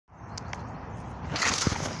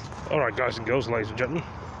Alright guys and girls, ladies and gentlemen,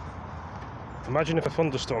 imagine if a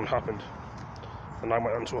thunderstorm happened and I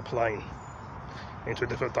went onto a plane into a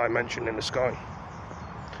different dimension in the sky.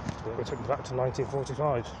 We took me back to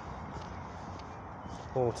 1945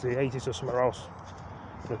 or to the 80s or somewhere else.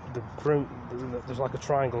 There's like a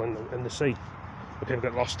triangle in the sea where people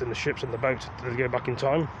get lost in the ships and the boat. Do they go back in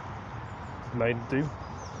time? They may do,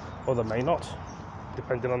 or they may not,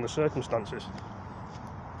 depending on the circumstances.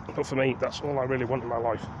 But for me, that's all I really want in my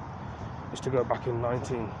life, is to go back in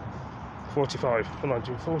 1945 or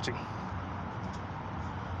 1940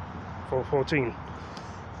 or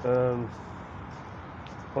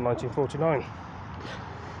 1949.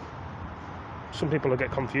 Some people will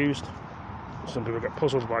get confused, some people get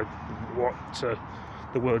puzzled by what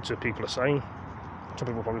the words that people are saying. Some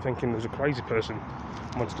people are probably thinking there's a crazy person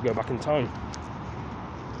who wants to go back in time.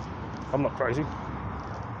 I'm not crazy.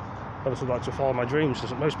 I just would like to follow my dreams,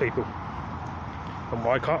 as most people. And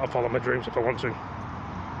why can't I follow my dreams if I want to?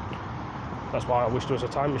 That's why I wish there was a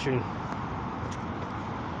time machine.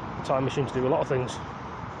 A time machine to do a lot of things.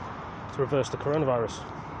 To reverse the coronavirus.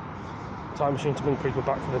 A time machine to bring people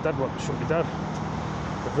back from the dead what should be dead.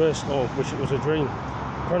 Reverse, or wish it was a dream.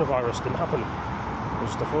 Coronavirus didn't happen. It was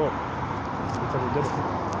just a thought. Until it did.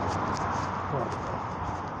 Right.